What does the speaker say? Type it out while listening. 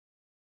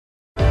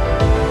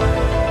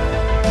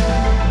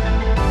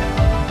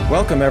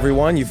Welcome,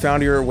 everyone. You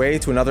found your way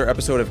to another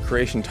episode of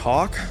Creation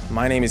Talk.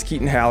 My name is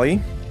Keaton Halley.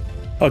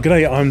 Oh,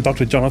 g'day. I'm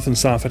Dr. Jonathan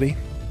Sarfati.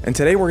 And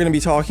today we're going to be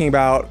talking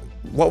about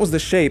what was the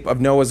shape of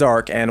Noah's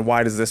Ark and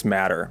why does this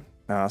matter?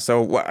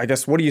 I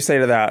guess, what do you say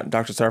to that,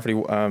 Dr.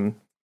 Sarfati?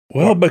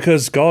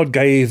 Because God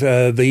gave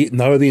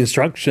Noah the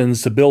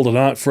instructions to build an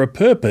ark for a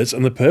purpose,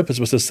 and the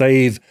purpose was to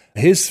save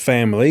his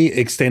family,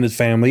 extended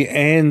family,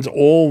 and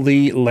all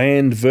the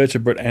land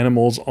vertebrate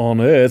animals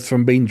on Earth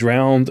from being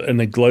drowned in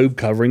a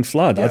globe-covering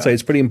flood. Yeah. I'd say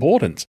it's pretty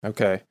important.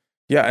 Okay.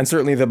 Yeah, and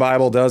certainly the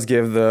Bible does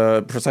give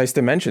the precise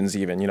dimensions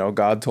even. You know,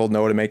 God told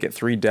Noah to make it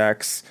 3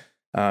 decks.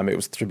 It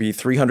was to be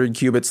 300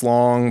 cubits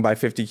long by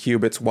 50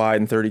 cubits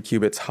wide and 30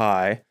 cubits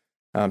high.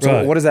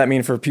 Right. What does that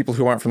mean for people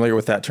who aren't familiar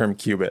with that term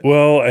cubit?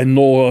 Well, and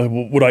nor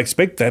would I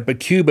expect that, but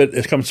cubit,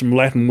 it comes from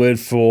Latin word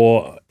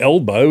for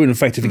elbow. In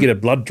fact, if you get a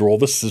blood draw,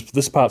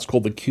 this part's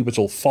called the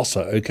cubital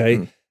fossa,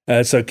 okay?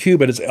 So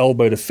cubit is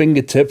elbow to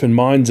fingertip, and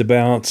mine's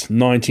about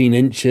 19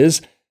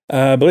 inches.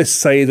 But let's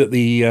say that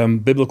the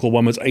biblical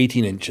one was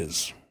 18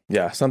 inches.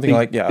 Yeah, something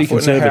like a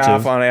foot and a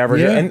half on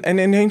average. Yeah. And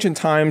in ancient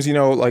times, you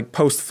know, like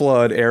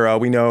post-flood era,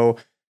 we know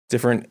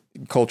different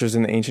cultures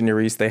in the ancient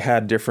Near East, they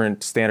had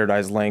different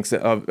standardized lengths.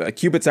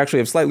 Cubits actually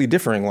have slightly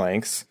differing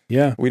lengths.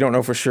 Yeah. We don't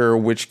know for sure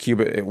which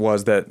cubit it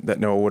was that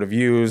Noah would have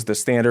used, the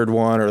standard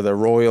one or the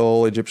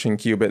royal Egyptian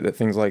cubit,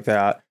 things like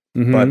that.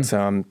 Mm-hmm.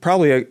 But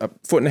probably a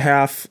foot and a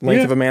half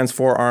length of a man's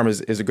forearm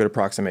is a good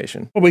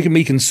approximation. Well, we can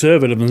be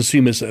conservative and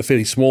assume it's a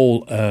fairly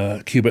small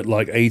cubit,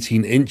 like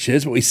 18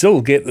 inches, but we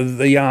still get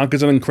the ark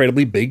as an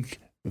incredibly big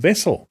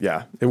vessel.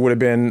 Yeah, it would have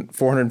been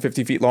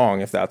 450 feet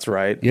long, if that's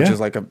right, which is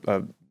like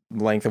a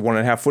length of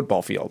 1.5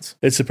 football fields.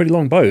 It's a pretty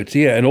long boat,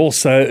 yeah, and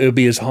also it would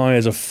be as high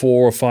as a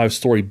 4 or 5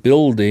 story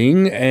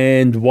building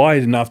and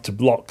wide enough to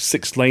block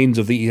 6 lanes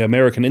of the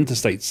American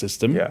interstate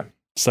system. Yeah.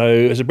 So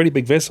it's a pretty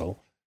big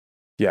vessel.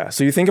 Yeah,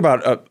 so you think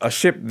about a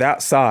ship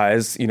that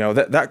size, you know,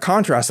 that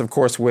contrasts, of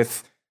course,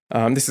 with,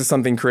 this is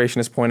something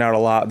creationists point out a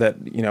lot, that,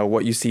 you know,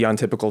 what you see on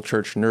typical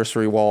church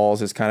nursery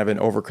walls is kind of an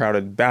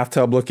overcrowded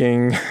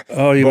bathtub-looking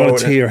Oh, you want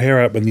to tear your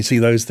hair up when you see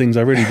those things,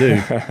 I really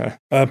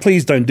do.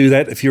 Please don't do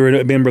that if you're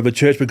a member of the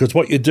church, because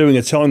what you're doing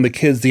is telling the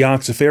kids the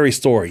ark's a fairy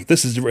story.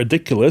 This is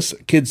ridiculous.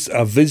 Kids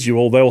are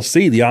visual. They'll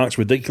see the ark's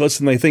ridiculous,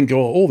 and they think,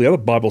 all the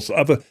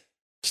other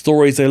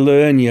stories they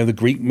learn, you know, the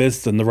Greek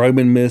myths and the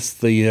Roman myths,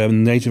 the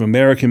Native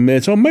American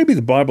myths, or maybe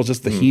the Bible's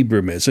just the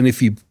Hebrew myths. And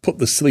if you put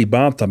the silly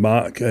bathtub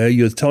ark,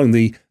 you're telling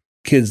the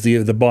kids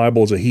the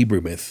Bible is a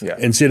Hebrew myth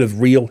instead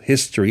of real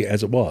history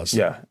as it was.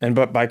 Yeah,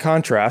 but by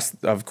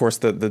contrast, of course,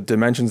 the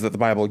dimensions that the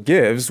Bible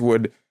gives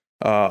would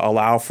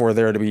allow for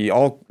there to be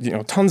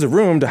tons of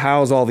room to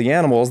house all the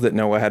animals that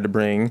Noah had to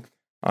bring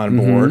on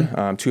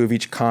board, 2 of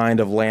each kind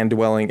of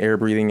land-dwelling,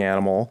 air-breathing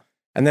animal.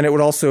 And then it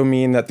would also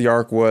mean that the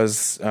ark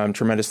was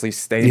tremendously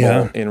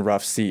stable in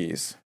rough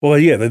seas. Well,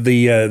 yeah,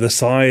 the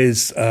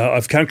size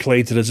I've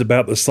calculated is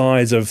about the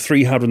size of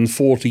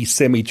 340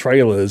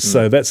 semi-trailers.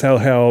 So that's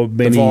how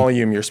many. The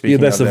volume you're speaking of.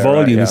 Yeah, that's the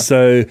volume. Right? Yeah.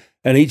 So,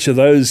 and each of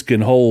those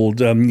can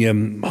hold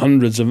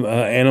hundreds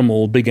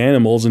of big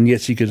animals, and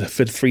yet you could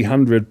fit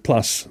 300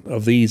 plus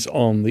of these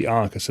on the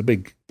ark. It's a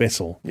big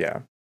vessel.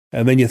 Yeah.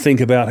 And then you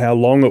think about how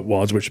long it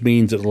was, which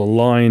means it'll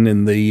align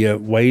in the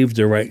wave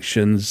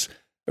directions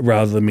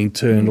rather than being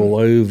turned all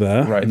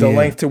over. Right. The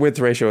length to width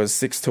ratio is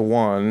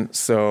 6:1.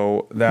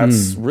 So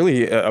that's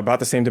really about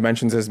the same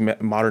dimensions as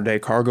modern day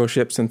cargo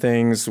ships and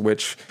things,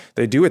 which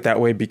they do it that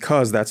way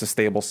because that's a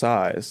stable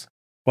size.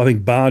 Well, I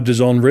think barges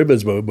on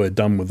rivers were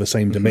done with the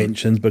same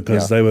dimensions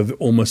because they were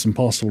almost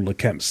impossible to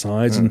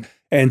capsize.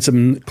 And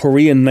some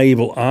Korean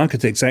naval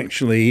architects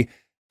actually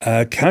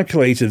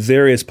calculated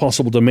various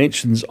possible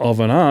dimensions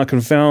of an ark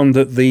and found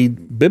that the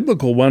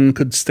biblical one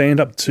could stand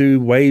up to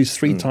waves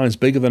 3 times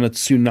bigger than a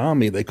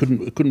tsunami. They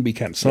couldn't be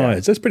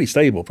capsized. That's pretty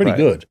stable, pretty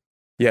good.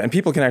 Yeah, and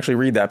people can actually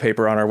read that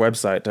paper on our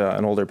website,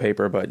 an older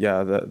paper, but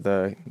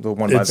the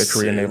one by the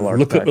Korean naval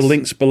architects. Look at the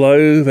links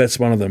below. That's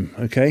one of them,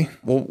 okay?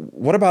 Well,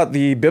 what about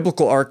the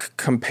biblical ark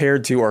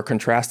compared to or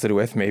contrasted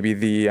with maybe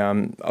the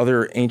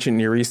other ancient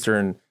Near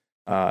Eastern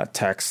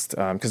text,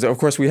 because of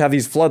course we have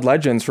these flood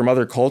legends from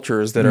other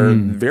cultures that are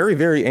very,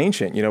 very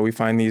ancient. You know, we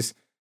find these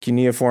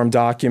cuneiform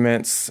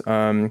documents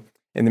in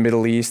the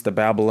Middle East. The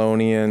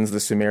Babylonians, the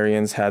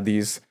Sumerians had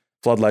these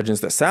flood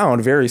legends that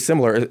sound very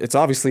similar. It's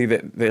obviously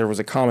that there was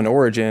a common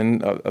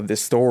origin of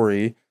this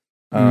story.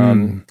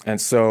 And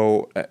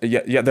so,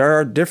 there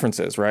are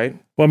differences, right?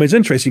 Well, I mean, it's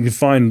interesting. You can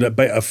find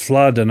a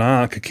flood and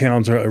ark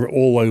accounts are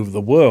all over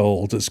the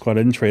world. It's quite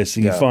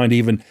interesting. You find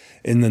even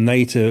in the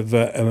native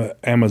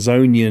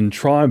Amazonian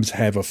tribes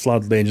have a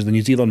flood legend. The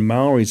New Zealand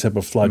Maoris have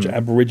a flood.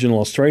 Aboriginal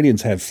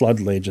Australians have flood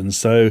legends.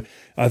 So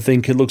I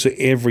think it looks at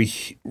every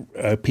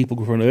people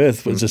group on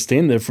Earth as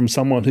descended from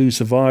someone who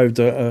survived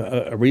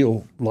a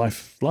real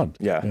life flood.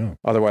 Yeah.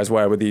 Otherwise,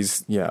 why would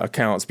these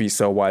accounts be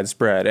so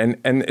widespread? And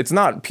it's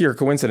not pure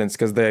coincidence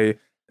because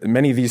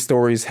many of these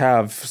stories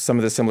have some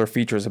of the similar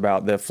features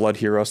about the flood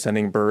hero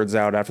sending birds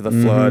out after the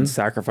flood,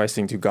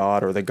 sacrificing to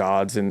God or the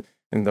gods in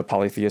the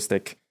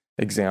polytheistic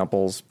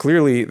examples.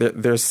 Clearly,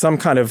 there's some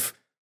kind of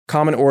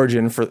common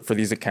origin for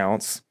these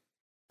accounts.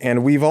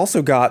 And we've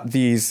also got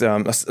these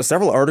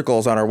several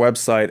articles on our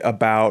website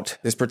about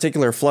this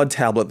particular flood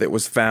tablet that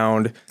was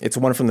found. It's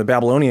one from the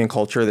Babylonian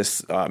culture.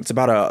 This it's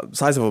about a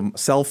size of a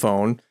cell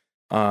phone.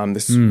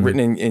 This is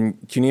written in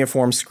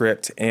cuneiform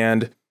script,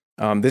 and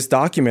this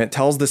document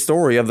tells the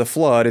story of the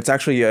flood. It's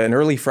actually an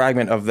early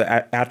fragment of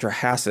the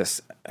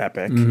Atrahasis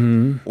epic.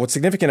 What's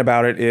significant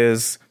about it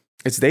is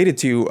it's dated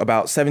to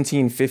about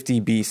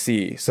 1750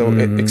 BC, so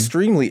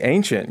extremely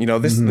ancient.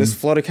 This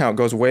flood account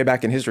goes way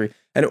back in history.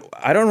 And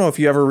I don't know if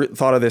you ever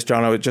thought of this,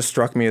 John. It just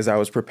struck me as I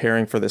was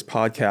preparing for this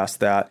podcast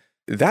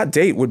that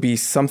date would be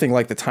something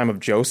like the time of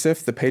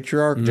Joseph, the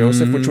patriarch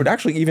Joseph, which would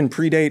actually even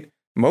predate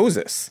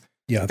Moses.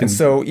 Yeah, and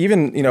so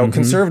even,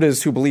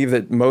 conservatives who believe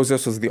that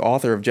Moses was the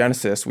author of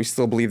Genesis, we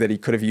still believe that he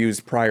could have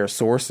used prior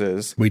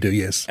sources. We do,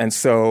 yes. And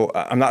so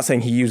I'm not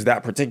saying he used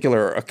that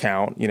particular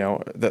account.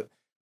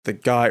 The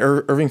guy,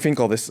 Irving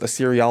Finkel, this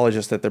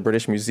Assyriologist at the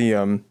British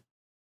Museum,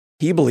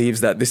 he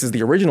believes that this is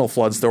the original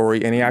flood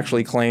story, and he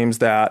actually claims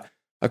that,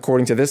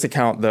 according to this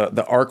account,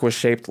 the ark was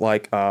shaped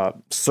like a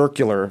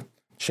circular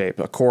shape,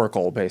 a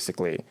coracle,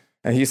 basically.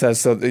 And he says,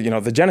 so,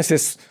 the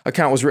Genesis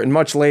account was written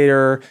much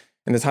later.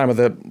 In the time of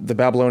the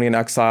Babylonian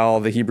exile,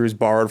 the Hebrews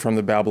borrowed from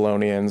the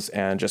Babylonians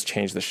and just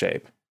changed the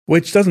shape.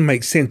 Which doesn't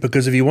make sense,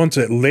 because if you want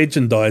to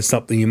legendize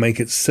something, you make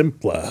it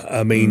simpler.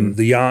 I mean,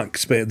 the ark,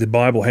 the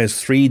Bible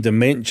has 3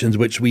 dimensions,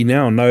 which we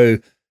now know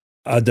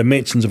are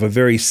dimensions of a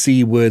very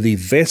seaworthy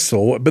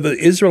vessel. But the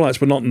Israelites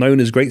were not known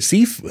as great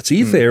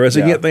seafarers,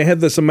 and yet they had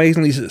this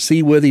amazingly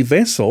seaworthy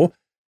vessel.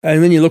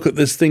 And then you look at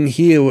this thing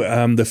here,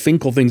 the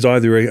Finkel thing's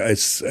either a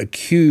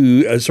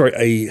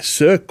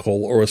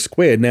circle or a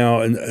square.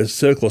 Now, a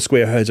circle or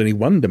square has only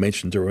one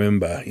dimension to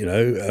remember,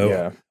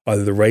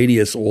 either the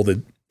radius or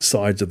the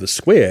sides of the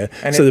square.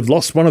 And so they've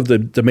lost one of the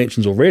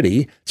dimensions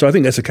already. So I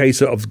think that's a case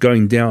of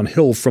going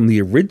downhill from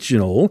the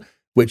original,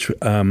 which,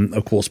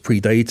 of course,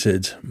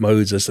 predated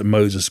Moses, and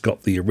Moses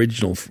got the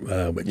original,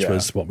 which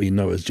was what we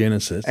know as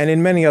Genesis. And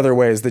in many other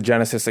ways, the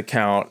Genesis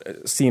account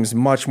seems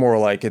much more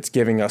like it's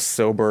giving us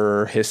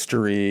sober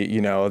history.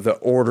 The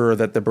order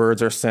that the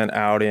birds are sent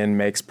out in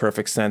makes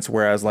perfect sense,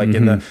 whereas like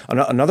in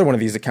another one of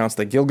these accounts,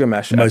 the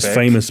Gilgamesh most epic,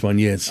 famous one,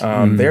 yes.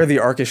 There the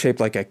ark is shaped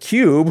like a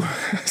cube,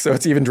 so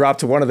it's even dropped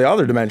to one of the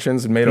other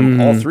dimensions and made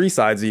them all 3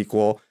 sides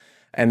equal.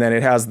 And then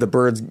it has the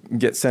birds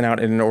get sent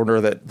out in an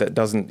order that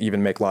doesn't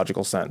even make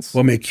logical sense.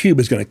 Well, I mean, a cube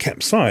is going to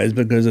capsize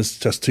because it's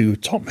just too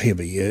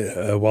top-heavy,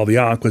 while the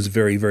ark was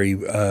very, very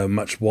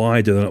much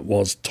wider than it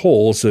was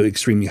tall, so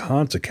extremely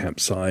hard to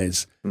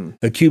capsize.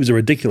 A cube is a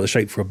ridiculous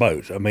shape for a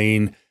boat. I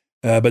mean,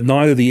 but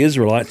neither the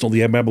Israelites nor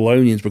the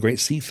Babylonians were great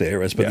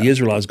seafarers, but the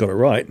Israelites got it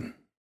right.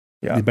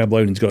 Yeah. The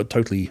Babylonians got it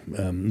totally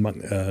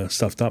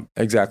stuffed up.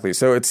 Exactly.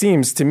 So it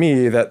seems to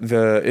me that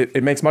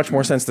it makes much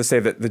more sense to say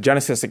that the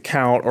Genesis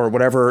account, or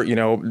whatever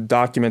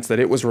documents that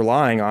it was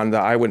relying on, the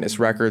eyewitness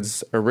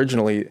records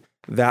originally,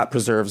 that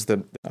preserves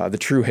the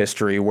true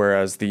history,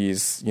 whereas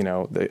these,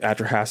 the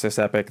Atrahasis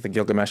epic, the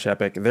Gilgamesh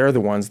epic, they're the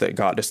ones that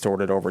got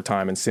distorted over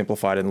time and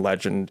simplified in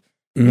legend.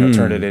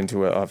 Turned it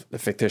into a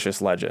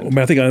fictitious legend. I mean,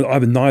 I think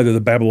either neither the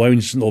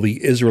Babylonians nor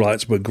the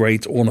Israelites were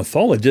great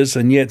ornithologists,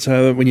 and yet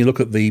when you look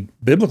at the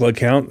biblical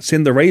account,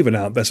 send the raven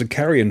out. That's a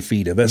carrion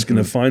feeder. That's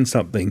going to find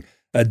something.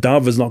 A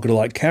dove is not going to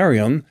like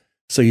carrion,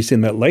 so you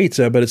send that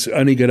later, but it's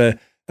only going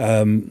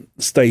to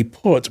stay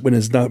put when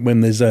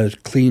there's a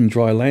clean,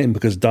 dry land,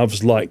 because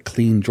doves like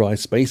clean, dry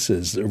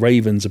spaces.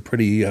 Ravens are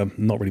pretty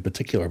not really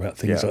particular about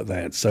things like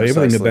that. So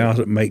everything about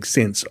it makes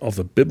sense of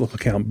the biblical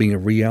account being a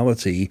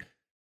reality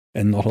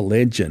and not a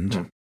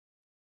legend.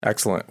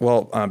 Excellent.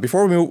 Well,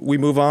 before we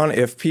move on,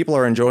 if people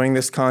are enjoying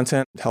this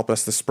content, help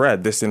us to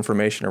spread this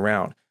information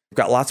around. We've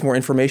got lots more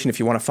information.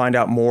 If you want to find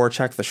out more,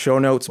 check the show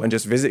notes and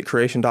just visit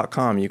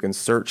creation.com. You can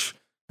search.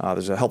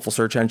 There's a helpful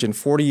search engine,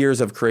 40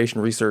 years of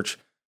creation research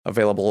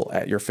available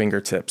at your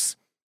fingertips.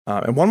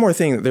 And one more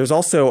thing, there's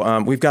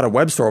also, we've got a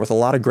web store with a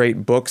lot of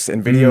great books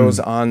and videos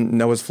on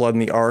Noah's flood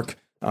and the ark.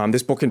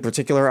 This book in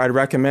particular, I'd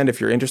recommend if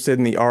you're interested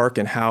in the ark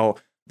and how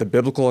the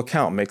biblical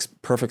account makes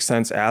perfect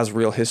sense as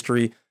real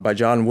history, by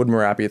John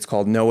Woodmarappy. It's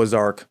called Noah's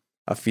Ark,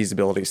 a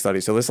feasibility study.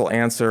 So this will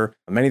answer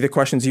many of the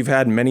questions you've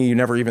had, and many you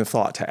never even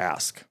thought to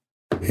ask.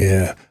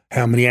 Yeah.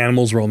 How many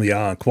animals were on the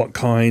ark? What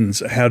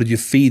kinds? How did you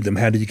feed them?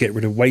 How did you get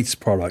rid of waste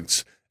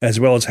products? As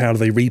well as how do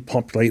they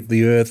repopulate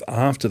the earth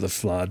after the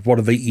flood? What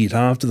do they eat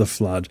after the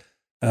flood?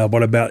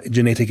 What about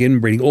genetic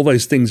inbreeding? All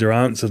those things are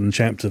answered in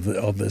chapter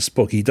of this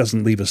book. He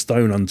doesn't leave a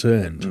stone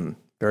unturned.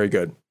 Very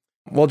good.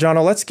 Well, John,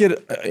 let's get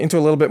into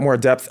a little bit more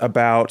depth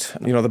about,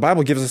 the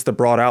Bible gives us the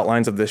broad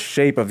outlines of the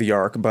shape of the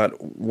ark, but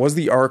was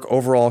the ark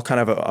overall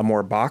kind of a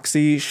more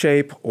boxy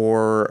shape,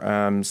 or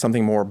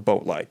something more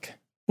boat-like?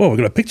 Well, we've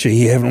got a picture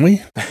here, haven't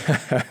we?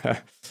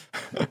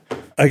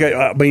 Okay,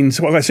 I mean,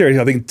 so seriously,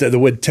 I think the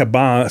word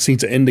tabar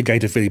seems to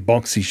indicate a fairly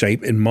boxy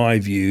shape in my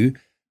view.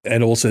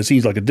 And also it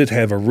seems like it did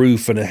have a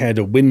roof, and it had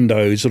a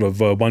window sort of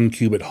 1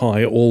 cubit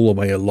high all the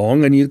way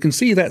along. And you can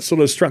see that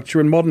sort of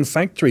structure in modern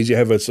factories. You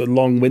have a sort of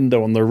long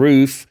window on the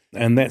roof,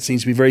 and that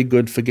seems to be very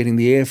good for getting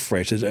the air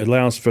fresh. It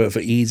allows for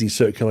easy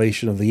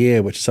circulation of the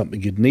air, which is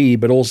something you'd need,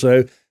 but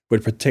also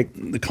would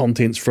protect the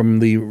contents from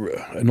the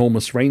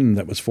enormous rain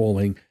that was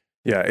falling.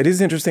 Yeah, it is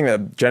interesting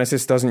that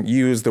Genesis doesn't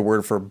use the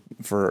word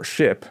for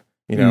ship.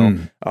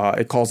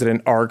 It calls it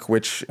an ark,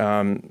 which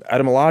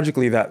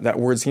etymologically that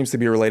word seems to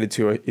be related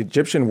to an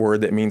Egyptian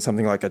word that means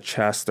something like a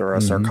chest or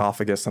a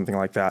sarcophagus, something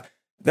like that.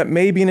 That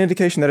may be an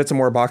indication that it's a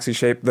more boxy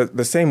shape.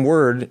 The same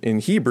word in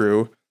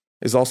Hebrew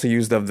is also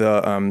used of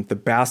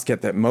the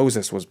basket that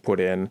Moses was put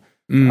in,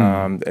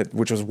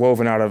 which was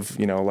woven out of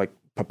like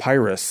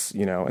papyrus,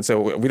 and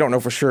so we don't know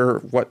for sure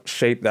what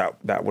shape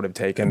that would have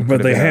taken.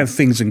 But they have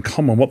things in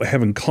common. What they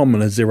have in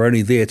common is they're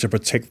only there to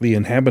protect the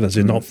inhabitants.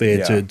 They're not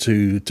there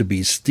to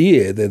be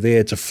steered. They're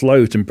there to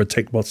float and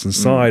protect what's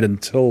inside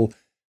until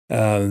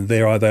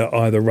there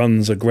either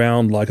runs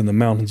aground like in the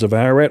mountains of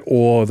Ararat,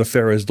 or the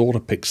Pharaoh's daughter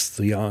picks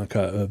the ark,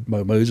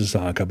 Moses'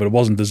 ark, but it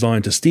wasn't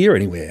designed to steer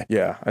anywhere.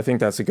 Yeah, I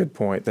think that's a good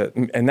point.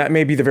 And that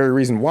may be the very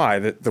reason why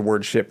the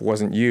word ship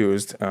wasn't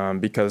used,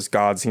 because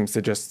God seems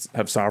to just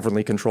have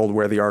sovereignly controlled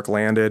where the ark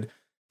landed.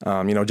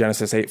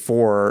 Genesis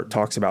 8:4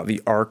 talks about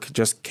the ark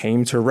just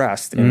came to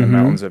rest in the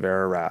mountains of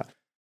Ararat.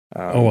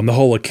 And the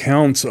whole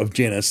account of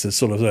Genesis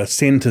sort of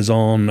centers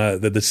on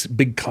this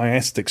big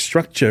chiastic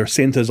structure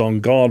centers on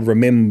God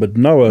remembered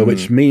Noah,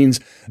 which means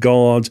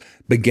God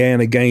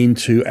began again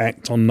to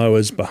act on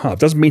Noah's behalf.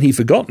 Doesn't mean he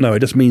forgot Noah,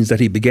 it just means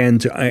that he began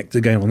to act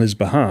again on his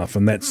behalf.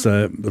 And that's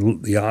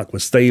the ark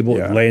was stable,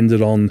 it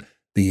landed on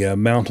the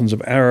mountains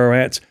of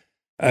Ararat.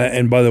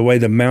 And by the way,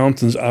 the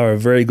mountains are a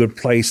very good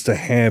place to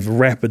have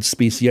rapid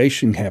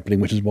speciation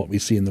happening, which is what we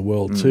see in the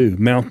world too.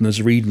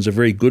 Mountainous regions are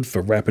very good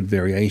for rapid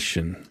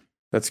variation.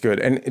 That's good.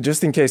 And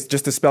just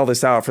to spell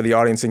this out for the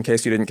audience, in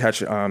case you didn't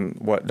catch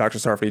what Dr.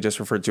 Sarfati just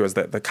referred to as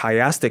the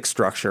chiastic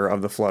structure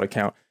of the flood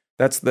account,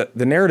 that's the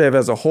narrative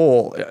as a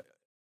whole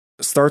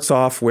starts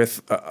off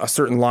with a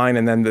certain line,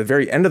 and then the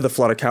very end of the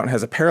flood account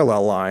has a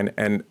parallel line,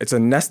 and it's a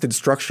nested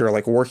structure,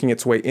 like working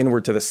its way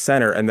inward to the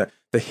center. And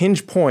the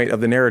hinge point of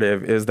the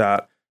narrative is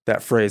that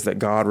phrase that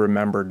God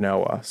remembered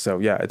Noah. So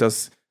yeah, it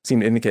does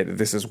seem to indicate that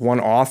this is one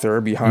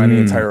author behind the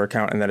entire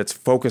account, and that it's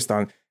focused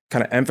on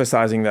kind of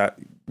emphasizing that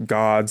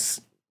God's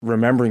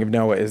remembering of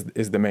Noah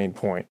is the main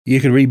point. You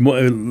can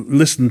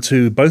listen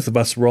to both of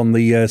us. We're on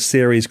the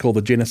series called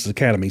the Genesis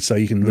Academy, so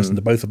you can listen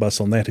to both of us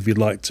on that if you'd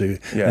like to.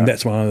 Yeah. And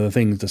that's one of the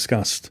things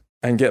discussed.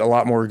 And get a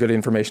lot more good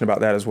information about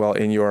that as well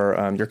in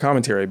your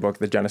commentary book,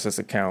 The Genesis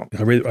Account.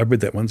 I read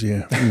that once,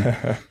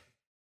 yeah.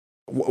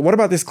 What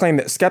about this claim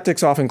that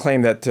skeptics often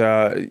claim that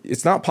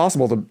it's not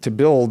possible to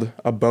build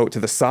a boat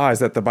to the size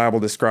that the Bible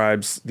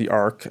describes the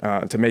ark,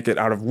 to make it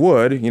out of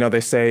wood?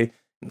 They say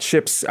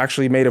ships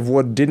actually made of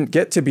wood didn't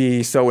get to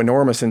be so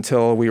enormous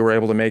until we were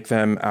able to make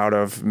them out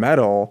of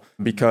metal,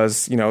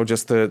 because,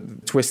 just the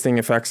twisting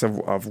effects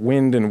of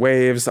wind and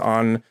waves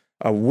on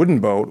a wooden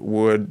boat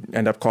would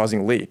end up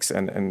causing leaks,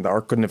 and the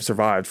ark couldn't have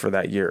survived for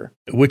that year.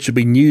 Which would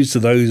be news to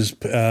those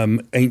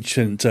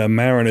ancient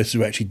mariners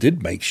who actually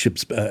did make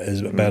ships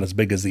about as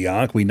big as the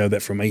ark. We know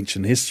that from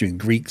ancient history, and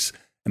Greeks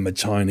and the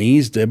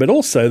Chinese did. But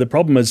also the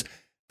problem is,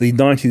 the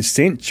 19th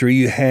century,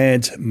 you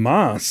had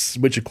masts,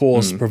 which of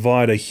course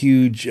provide a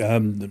huge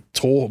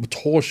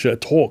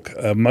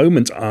torque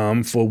moment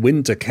arm for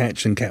wind to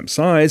catch and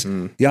capsize.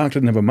 The ark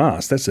didn't have a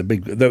mast. That's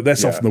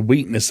often the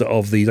weakness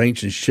of these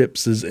ancient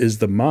ships. Is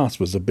the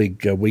mast was a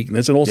big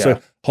weakness, and also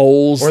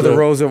holes or the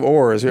rows of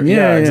oars.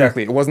 Yeah,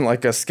 exactly. It wasn't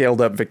like a scaled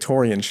up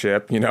Victorian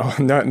ship.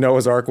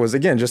 Noah's Ark was,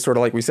 again, just sort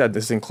of like we said,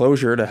 this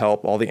enclosure to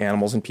help all the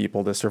animals and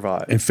people to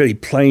survive. And fairly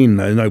plain,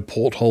 no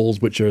portholes,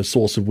 which are a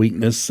source of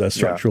weakness,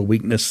 structural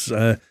weakness.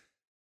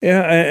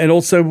 And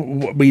also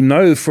we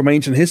know from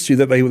ancient history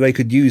that they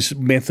could use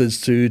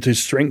methods to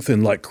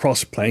strengthen, like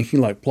cross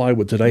planking, like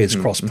plywood today is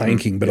cross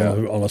planking, but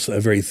on a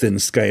very thin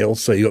scale.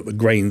 So you got the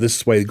grain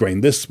this way, the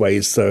grain this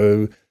way.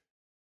 So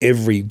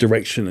every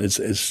direction is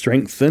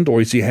strengthened,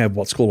 or you have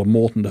what's called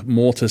a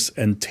mortise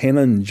and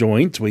tenon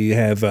joint, where you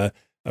have a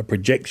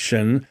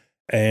projection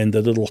and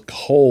a little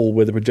hole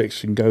where the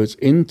projection goes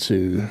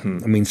into.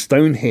 I mean,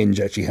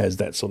 Stonehenge actually has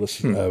that sort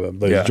of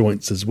those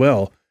joints as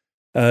well.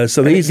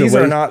 So these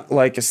are not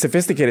like a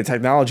sophisticated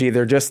technology.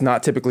 They're just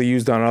not typically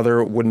used on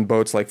other wooden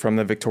boats like from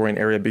the Victorian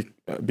area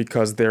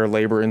because they're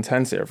labor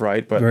intensive,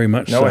 right? But very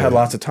much Noah had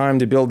lots of time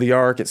to build the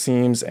ark, it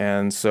seems,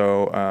 and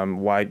so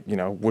why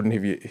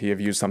wouldn't he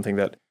have used something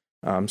that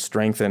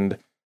strengthened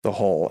the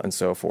hull and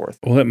so forth?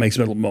 Well, that makes a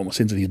little more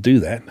sense that he'd do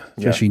that,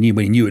 especially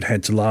when he knew it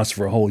had to last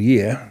for a whole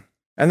year.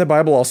 And the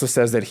Bible also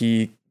says that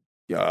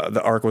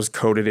the ark was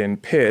coated in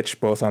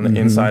pitch, both on the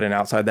inside and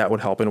outside. That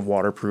would help in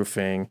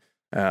waterproofing.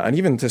 And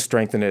even to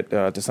strengthen it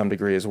to some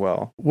degree as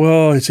well.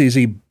 Well, it's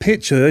easy.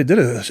 Pitch, they did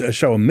a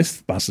show on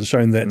Mythbusters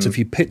showing that if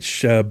you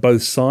pitch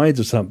both sides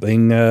of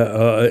something,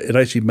 it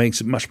actually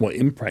makes it much more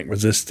impact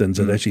resistant.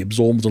 It actually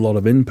absorbs a lot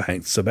of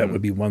impact. So that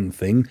would be one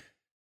thing.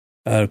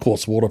 Of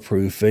course,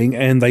 waterproofing.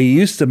 And they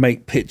used to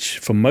make pitch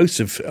for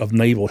most of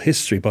naval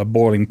history by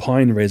boiling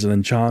pine resin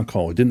and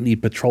charcoal. You didn't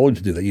need petroleum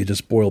to do that. You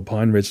just boiled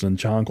pine resin and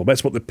charcoal.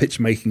 That's what the pitch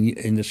making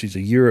industries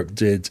of Europe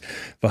did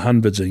for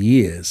hundreds of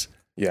years.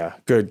 Yeah,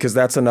 good, because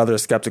that's another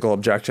skeptical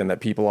objection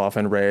that people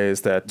often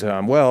raise, that,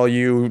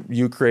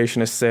 you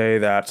creationists say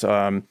that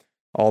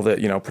all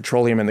the,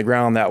 petroleum in the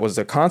ground, that was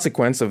a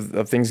consequence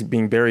of things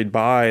being buried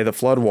by the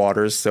flood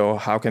waters. So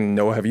how can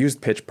Noah have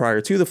used pitch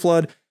prior to the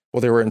flood? Well,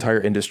 there were entire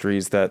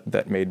industries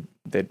that made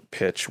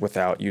pitch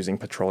without using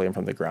petroleum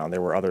from the ground. There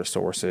were other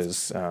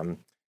sources. So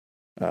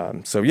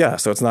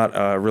it's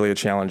not really a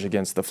challenge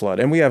against the flood.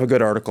 And we have a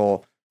good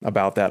article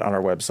about that on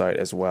our website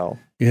as well.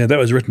 Yeah, that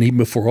was written even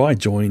before I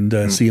joined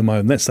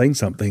CMO, and that's saying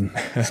something.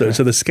 So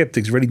the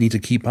skeptics really need to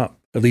keep up,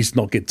 at least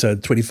not get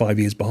 25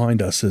 years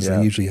behind us as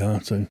they usually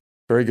are. So.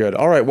 Very good.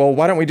 All right. Well,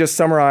 why don't we just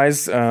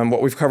summarize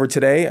what we've covered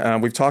today?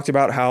 We've talked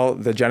about how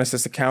the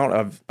Genesis account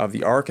of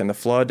the ark and the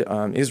flood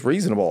is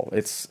reasonable.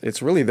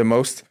 It's really the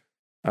most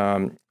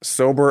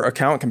sober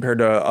account compared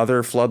to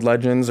other flood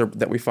legends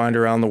that we find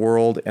around the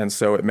world. And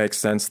so it makes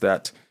sense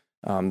that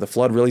the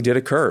flood really did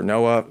occur.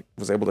 Noah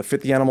was able to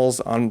fit the animals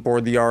on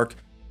board the ark.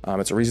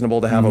 It's reasonable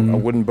to have a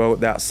wooden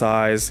boat that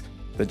size.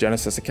 The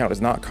Genesis account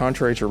is not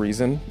contrary to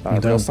reason.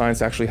 Real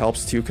science actually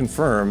helps to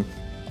confirm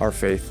our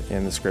faith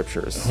in the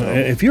scriptures. So.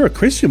 If you're a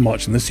Christian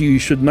watching this, you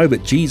should know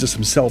that Jesus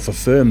himself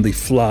affirmed the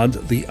flood,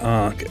 the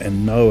ark,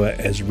 and Noah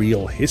as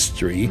real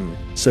history.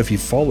 So if you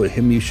follow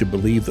him, you should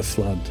believe the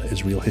flood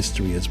is real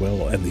history as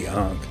well, and the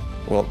ark.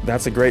 Well,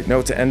 that's a great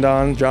note to end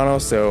on,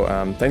 Jono.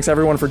 So thanks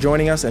everyone for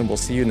joining us, and we'll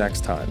see you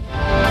next time.